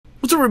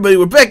What's up, everybody?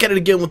 We're back at it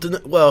again with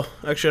the... Well,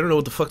 actually, I don't know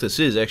what the fuck this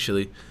is,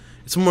 actually.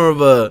 It's more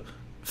of a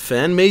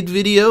fan-made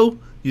video.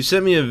 You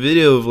sent me a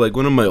video of, like,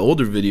 one of my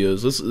older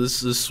videos.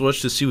 Let's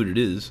watch to see what it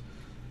is.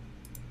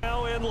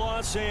 Now in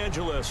Los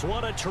Angeles,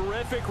 what a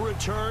terrific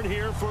return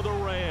here for the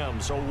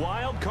Rams. A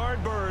wild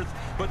card berth,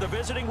 but the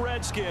visiting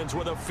Redskins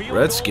with a field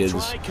Redskins.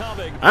 goal try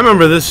coming. I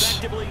remember this.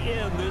 Effectively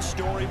end this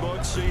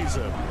storybook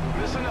season.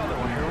 Miss another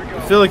one. Here we go.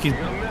 I feel like he...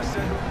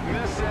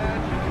 Miss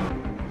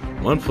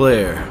it. One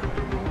player.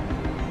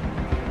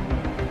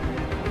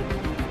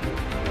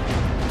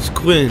 It's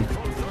Quinn.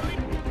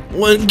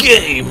 One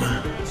game.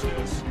 I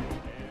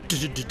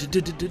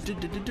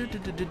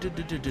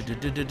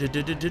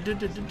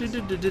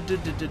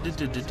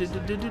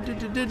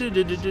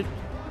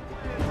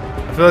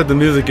feel like the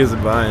music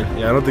isn't buying.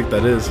 Yeah, I don't think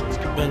that is.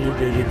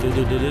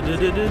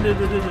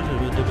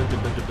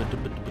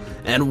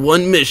 And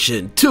one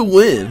mission to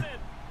win.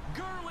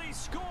 Gurley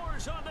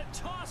scores on the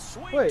toss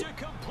sweep Wait. to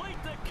complete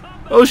the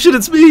comeback. Oh shit,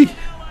 it's me.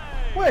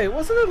 Wait,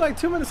 wasn't it like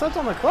 2 minutes left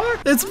on the clock?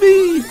 It's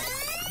me.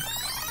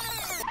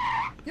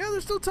 Yeah,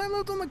 there's still time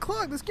left on the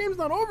clock. This game's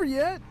not over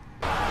yet.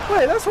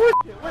 Wait, that's what.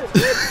 Wait.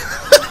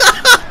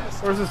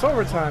 Or is this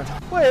overtime?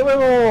 Wait.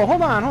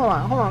 Hold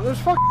on. There's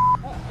fuck.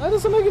 That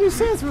doesn't make any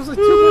sense. It was like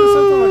 2 minutes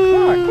left on the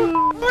clock. What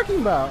are you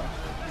talking about?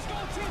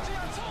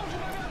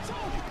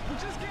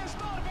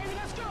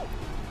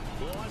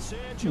 Los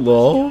Angeles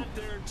Lol. got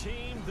their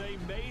team. They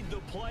made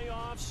the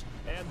playoffs,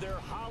 and their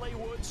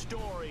Hollywood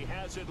story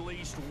has at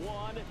least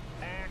one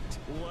act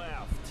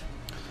left.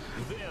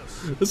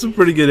 This That's some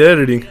pretty good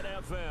editing.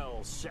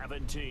 NFL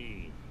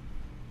 17.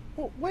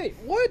 Oh, wait,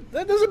 what?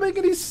 That doesn't make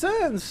any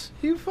sense.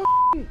 He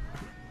fucking.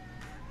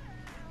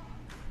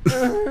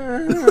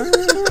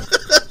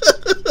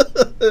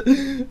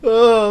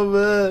 Oh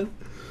man.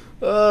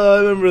 Oh, I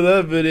remember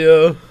that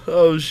video.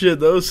 Oh shit,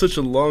 that was such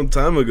a long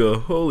time ago.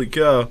 Holy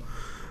cow.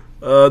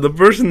 The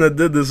person that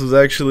did this was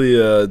actually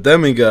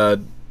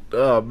Demigod.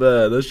 Oh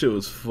man, that shit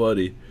was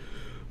funny.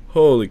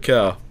 Holy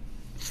cow.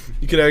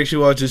 You can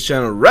actually watch his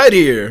channel right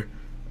here.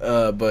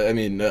 But I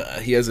mean,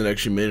 he hasn't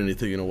actually made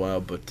anything in a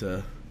while, but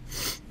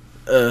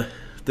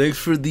thanks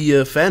for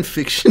the fan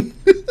fiction.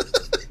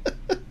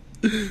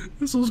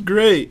 This was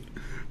great.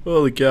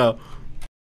 Holy cow.